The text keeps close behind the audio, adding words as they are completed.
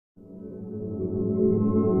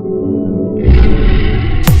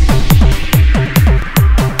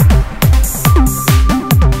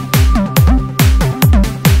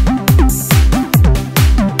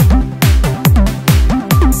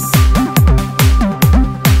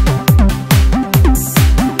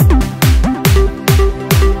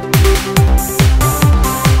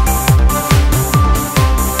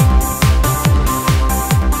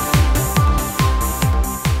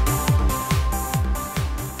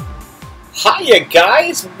Hiya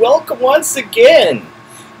guys, welcome once again.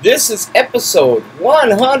 This is episode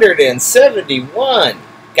 171.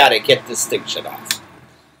 Gotta get this thing shut off.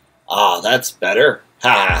 Ah, that's better. Ha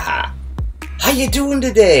ha ha. How you doing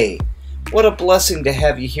today? What a blessing to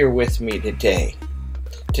have you here with me today.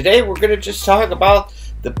 Today we're going to just talk about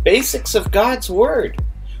the basics of God's Word.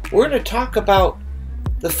 We're going to talk about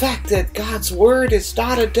the fact that God's Word is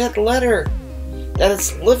not a dead letter, that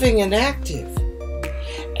it's living and active,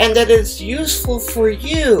 and that it's useful for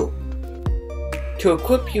you to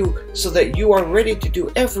equip you so that you are ready to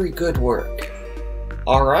do every good work.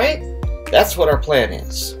 Alright? That's what our plan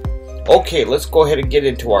is. Okay, let's go ahead and get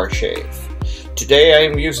into our shave. Today I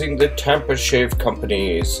am using the Tampa Shave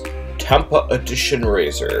Company's Tampa Edition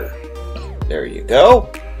razor. There you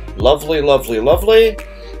go. Lovely, lovely, lovely.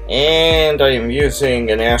 And I am using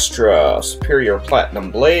an Astra Superior Platinum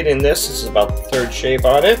blade in this. This is about the third shave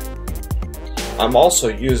on it. I'm also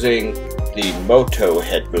using the Moto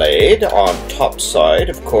head blade on top side,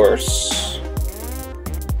 of course.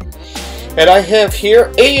 And I have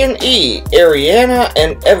here A&E, Ariana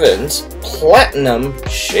and Evans Platinum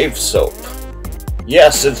Shave Soap.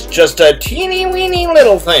 Yes, it's just a teeny weeny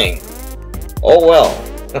little thing. Oh well.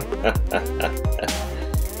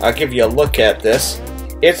 I'll give you a look at this.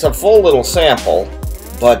 It's a full little sample,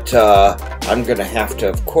 but I'm going to have to,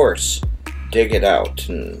 of course, dig it out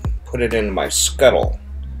and put it in my scuttle.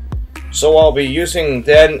 So I'll be using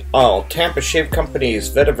then Tampa Shave Company's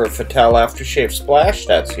Vetiver Aftershave Splash,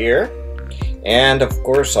 that's here. And of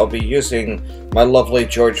course I'll be using my lovely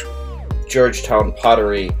Georgetown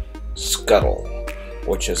Pottery Scuttle,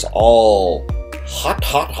 which is all hot,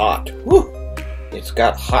 hot, hot. Woo! It's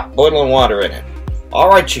got hot boiling water in it.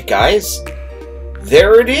 Alright you guys,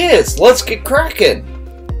 there it is. Let's get cracking.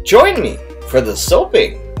 Join me for the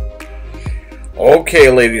soaping. Okay,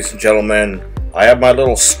 ladies and gentlemen, I have my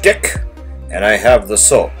little stick and I have the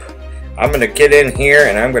soap. I'm going to get in here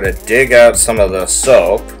and I'm going to dig out some of the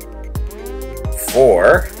soap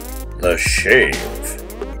for the shave.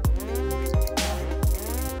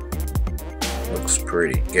 Looks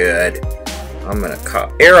pretty good. I'm going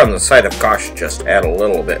to err on the side of caution, just add a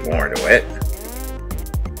little bit more to it.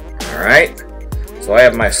 Alright, so I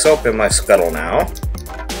have my soap in my scuttle now.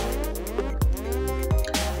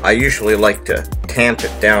 I usually like to tamp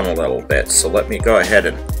it down a little bit, so let me go ahead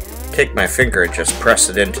and take my finger and just press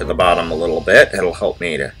it into the bottom a little bit. It'll help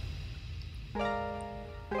me to...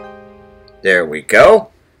 There we go.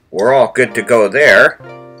 We're all good to go there.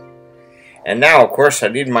 And now, of course, I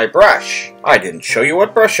need my brush. I didn't show you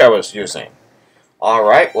what brush I was using.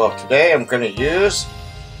 Alright, well today I'm going to use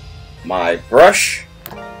my brush,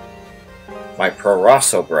 my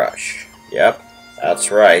Proraso brush. Yep, that's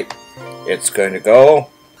right. It's going to go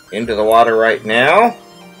into the water right now,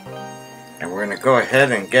 and we're going to go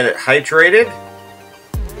ahead and get it hydrated,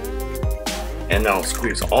 and I'll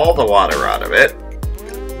squeeze all the water out of it.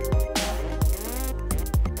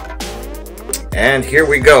 And here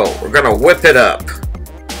we go. We're going to whip it up.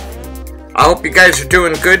 I hope you guys are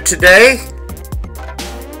doing good today.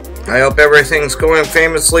 I hope everything's going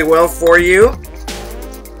famously well for you,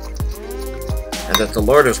 and that the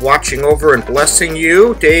Lord is watching over and blessing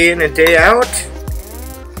you day in and day out.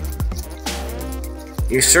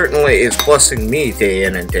 He certainly is blessing me day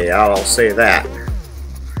in and day out, I'll say that.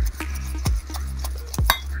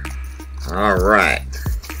 Alright.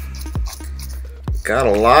 Got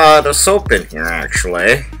a lot of soap in here,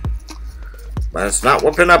 actually. But it's not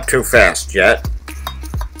whipping up too fast yet.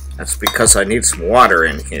 That's because I need some water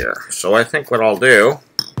in here. So I think what I'll do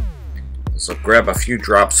is I'll grab a few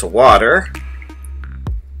drops of water.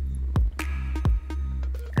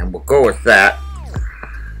 And we'll go with that.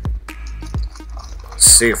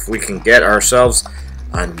 See if we can get ourselves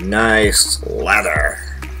a nice lather.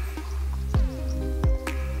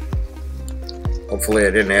 Hopefully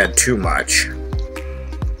I didn't add too much.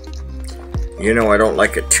 You know I don't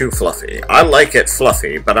like it too fluffy. I like it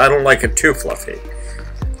fluffy, but I don't like it too fluffy.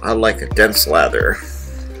 I like a dense lather.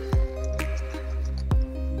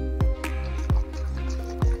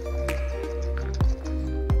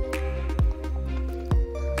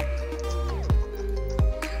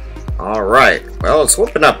 Alright, well it's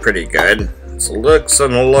whipping up pretty good. It's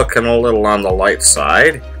looking a little on the light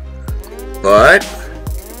side, but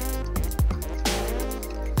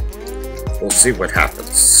we'll see what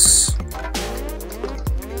happens.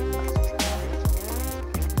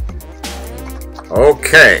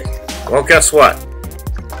 Okay, well guess what?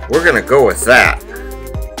 We're gonna go with that.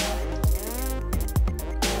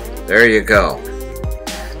 There you go.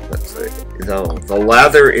 The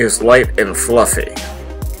lather is light and fluffy.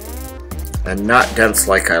 and not dense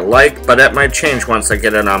like I like, but that might change once I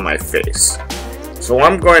get it on my face. So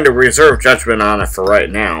I'm going to reserve judgment on it for right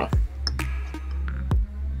now.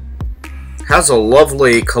 Has a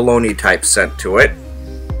lovely cologne type scent to it,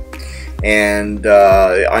 and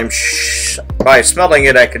by smelling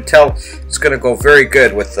it I can tell it's going to go very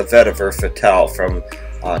good with the Vetiver Fatale from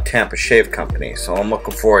Tampa Shave Company, so I'm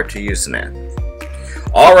looking forward to using it.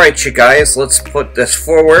 Alright you guys, let's put this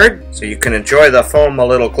forward so you can enjoy the foam a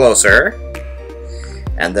little closer,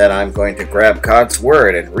 and then I'm going to grab God's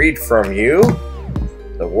Word and read from you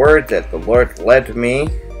the word that the Lord led me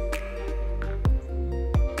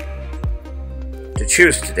to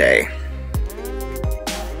choose today.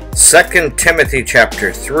 2 Timothy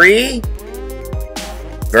chapter 3,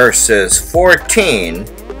 verses 14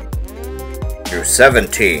 through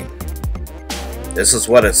 17. This is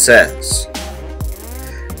what it says.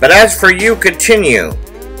 But as for you, continue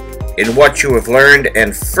in what you have learned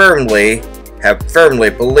and have firmly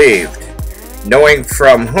believed, knowing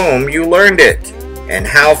from whom you learned it, and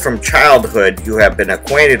how from childhood you have been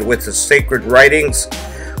acquainted with the sacred writings,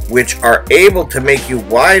 which are able to make you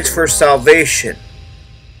wise for salvation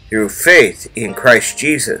through faith in Christ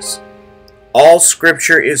Jesus. All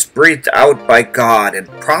Scripture is breathed out by God and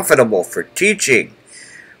profitable for teaching,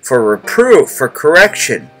 for reproof, for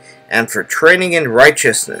correction, and for training in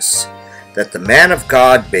righteousness, that the man of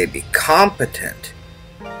God may be competent,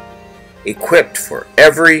 equipped for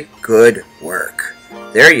every good work.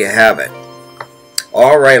 There you have it.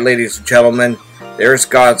 Alright, ladies and gentlemen, there's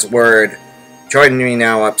God's Word. Join me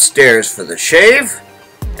now upstairs for the shave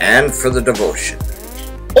and for the devotion.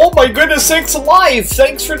 Oh my goodness sakes alive!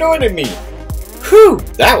 Thanks for joining me! Whew,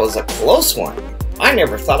 that was a close one. I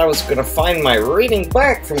never thought I was going to find my reading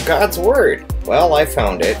back from God's Word. Well, I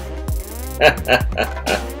found it.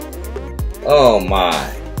 Oh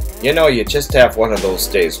my. You know, you just have one of those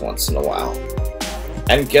days once in a while.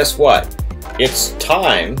 And guess what? It's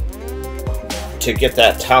time to get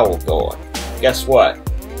that towel going. Guess what?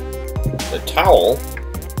 The towel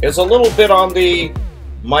is a little bit on the,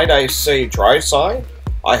 might I say, dry side.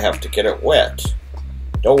 I have to get it wet.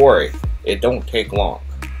 Don't worry, it don't take long.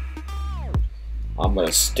 I'm going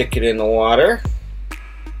to stick it in the water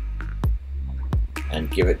and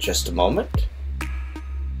give it just a moment.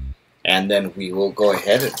 And then we will go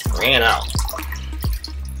ahead and wring it out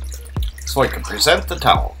so I can present the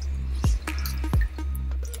towel.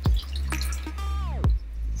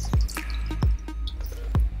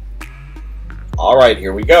 Alright,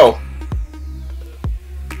 here we go.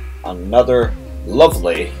 Another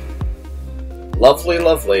lovely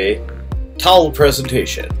towel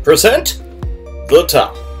presentation. Present the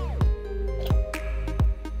towel.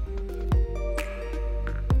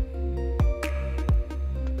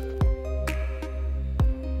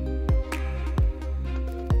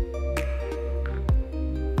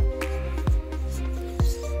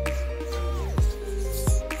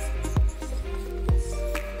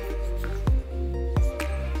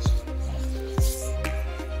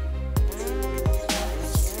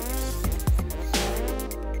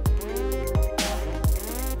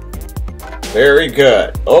 Very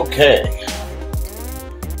good. Okay.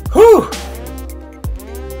 Whew.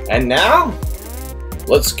 And now,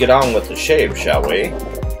 let's get on with the shave, shall we?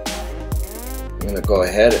 I'm going to go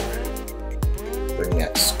ahead and bring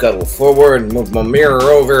that scuttle forward and move my mirror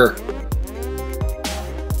over.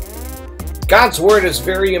 God's Word is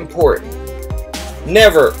very important.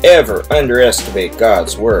 Never, ever underestimate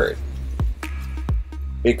God's Word,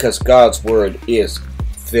 because God's Word is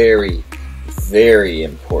very, very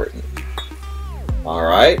important.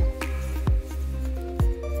 Alright.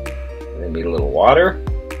 I need a little water.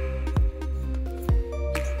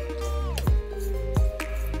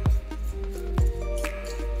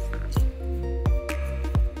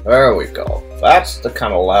 There we go. That's the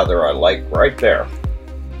kind of lather I like right there.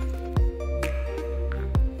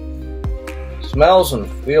 Smells and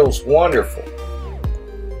feels wonderful.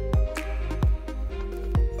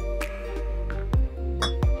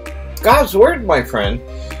 God's Word, my friend,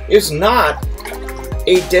 is not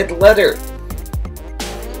a dead letter.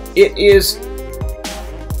 It is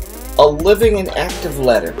a living and active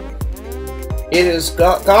letter. It is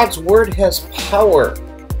God's Word has power.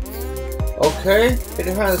 Okay? It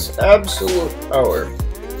has absolute power.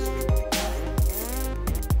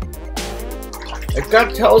 And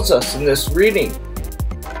God tells us in this reading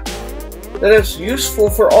that it's useful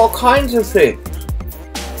for all kinds of things.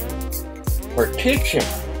 For teaching,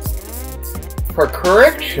 for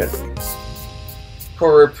correction,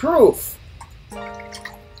 for reproof.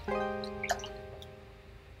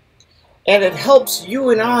 And it helps you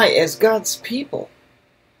and I as God's people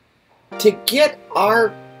to get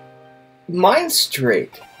our mind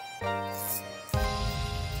straight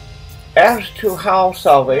as to how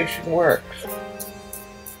salvation works.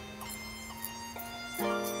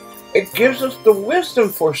 It gives us the wisdom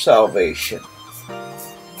for salvation.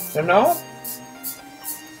 You know?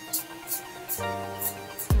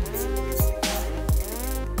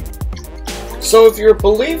 So if you're a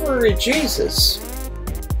believer in Jesus,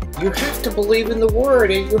 you have to believe in the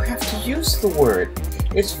Word and you have to use the Word.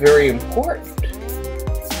 It's very important.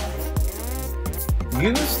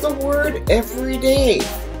 Use the Word every day.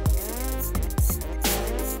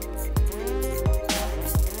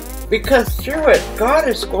 Because through it, God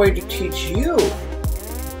is going to teach you.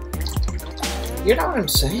 You know what I'm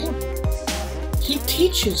saying? He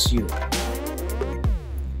teaches you.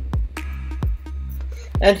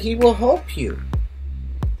 And He will help you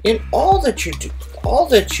in all that you do. All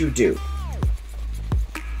that you do.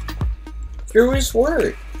 Through His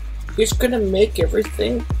Word. He's going to make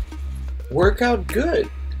everything work out good.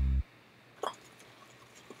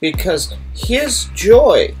 Because His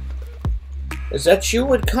joy is that you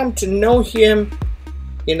would come to know Him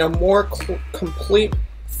in a more complete,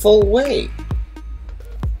 full way.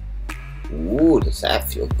 Ooh, does that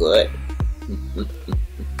feel good?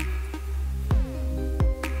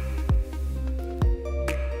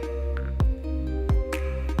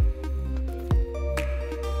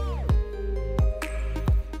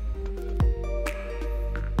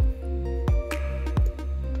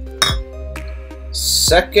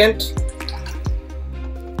 Second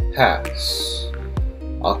pass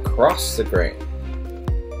across the grain.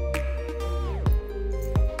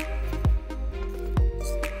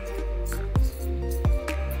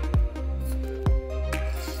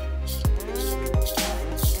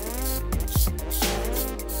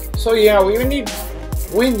 So yeah, we need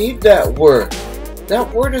that word.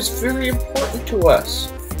 That word is very important to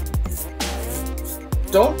us.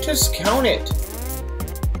 Don't discount it.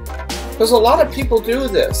 Because a lot of people do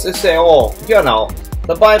this. They say, oh, you know,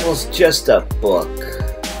 the Bible's just a book.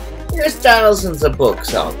 There's thousands of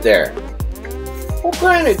books out there. Well,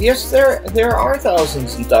 granted, yes, there are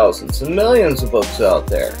thousands and thousands and millions of books out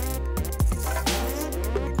there.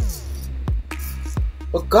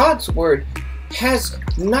 But God's Word has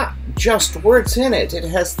not just words in it. It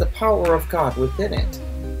has the power of God within it.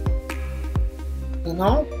 You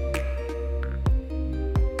know?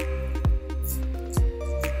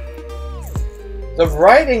 The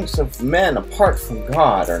writings of men apart from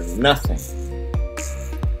God are nothing.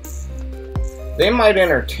 They might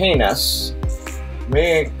entertain us,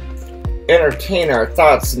 may entertain our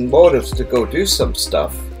thoughts and motives to go do some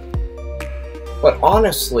stuff, but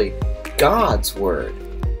honestly, God's Word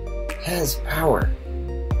has power.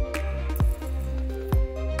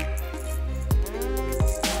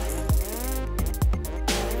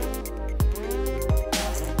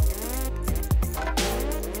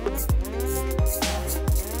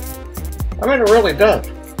 I mean, it really does.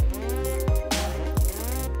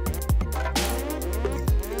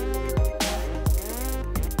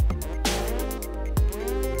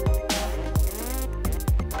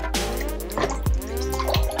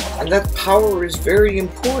 And that power is very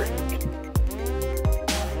important.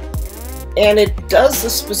 And it does the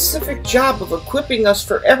specific job of equipping us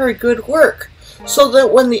for every good work, so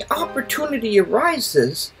that when the opportunity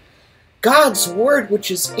arises, God's Word, which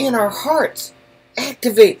is in our hearts,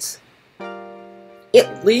 activates.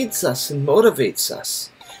 It leads us and motivates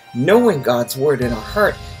us, knowing God's Word in our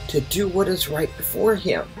heart, to do what is right before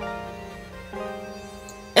Him.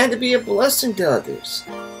 And to be a blessing to others.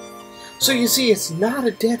 So you see, it's not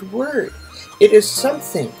a dead word. It is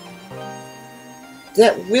something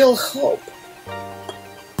that will help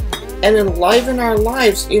and enliven our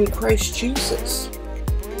lives in Christ Jesus.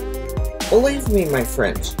 Believe me, my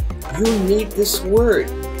friends, you need this Word.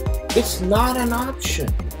 It's not an option.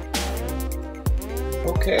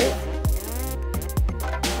 Okay?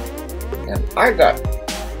 And I got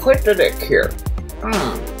quite the dick here.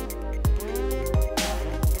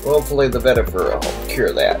 Hopefully the Vetiver will help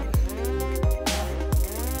cure that.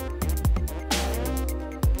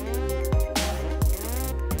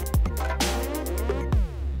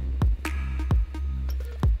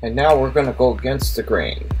 And now we're going to go against the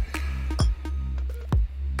grain.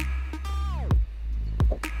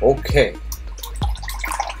 Okay.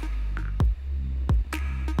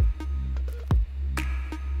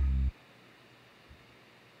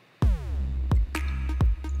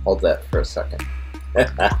 Hold that for a second.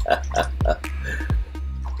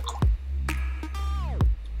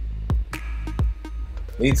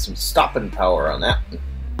 Need some stopping power on that one.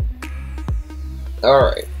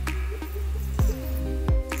 Alright.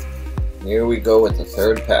 Here we go with the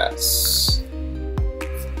third pass.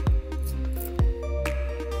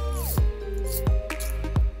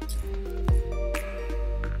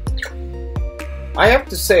 I have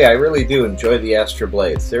to say, I really do enjoy the Astra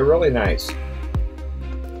blades. They're really nice.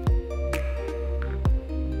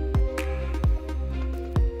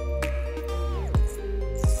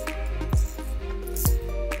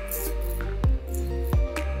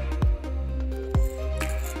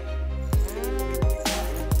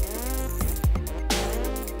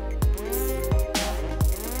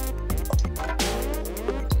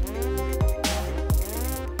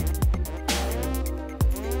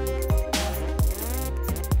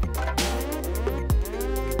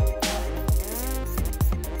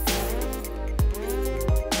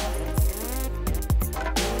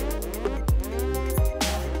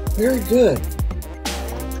 Very good.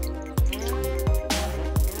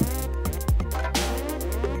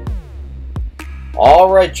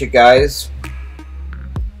 Alright, you guys.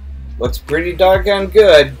 Looks pretty doggone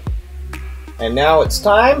good. And now it's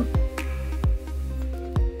time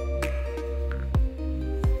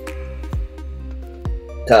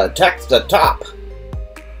to attack the top.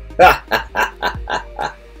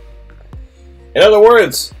 In other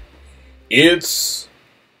words, it's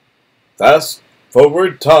fast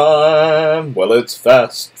forward time. Well, it's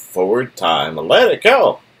fast forward time. Let it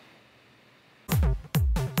go.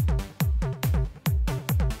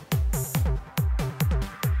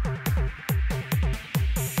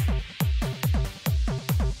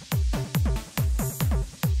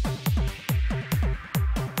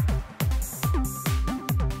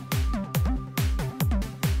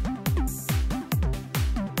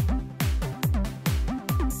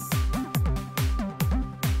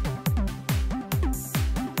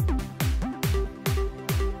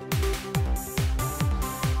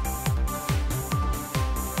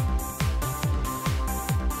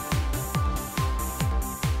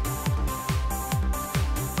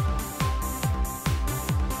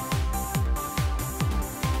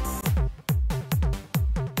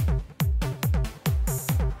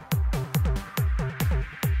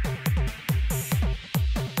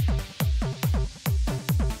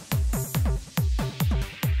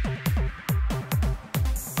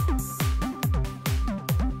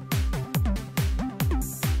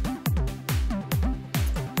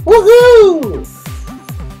 Woohoo!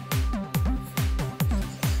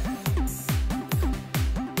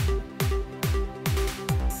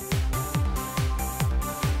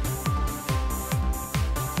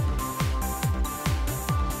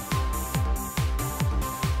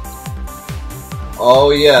 Oh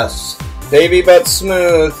yes, baby but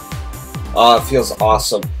smooth. Oh, it feels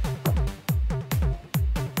awesome.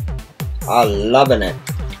 I'm loving it.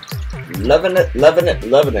 Loving it, loving it,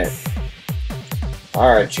 loving it.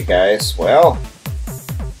 Alright, you guys, well,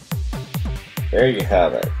 there you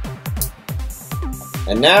have it.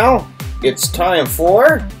 And now, it's time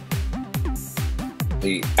for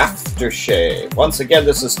the Aftershave. Once again,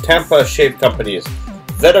 this is Tampa Shave Company's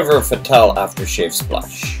Vetiver Aftershave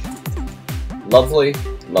Splash. Lovely,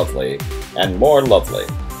 lovely, and more lovely.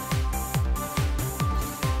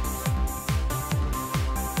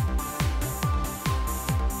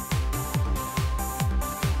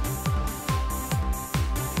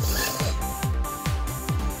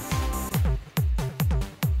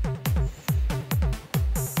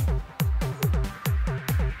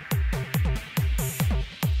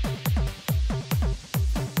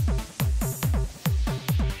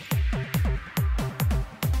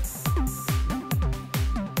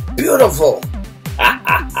 Beautiful!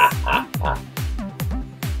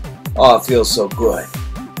 Oh, it feels so good.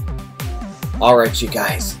 Alright, you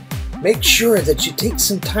guys, make sure that you take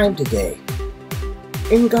some time today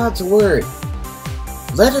in God's Word.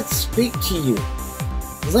 Let it speak to you.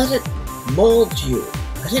 Let it mold you.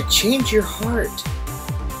 Let it change your heart.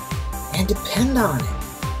 And depend on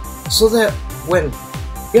it. So that when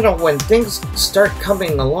things start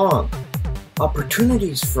coming along,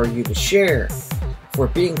 opportunities for you to share, for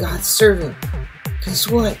being God's servant, guess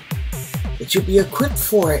what? That you'll be equipped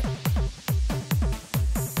for it.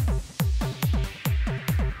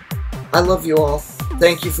 I love you all.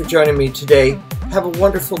 Thank you for joining me today. Have a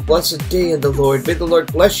wonderful, blessed day in the Lord. May the Lord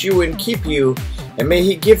bless you and keep you, and may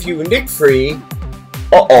He give you nick-free,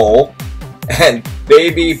 and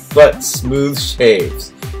baby butt smooth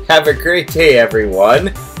shaves. Have a great day,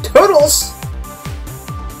 everyone. Toodles!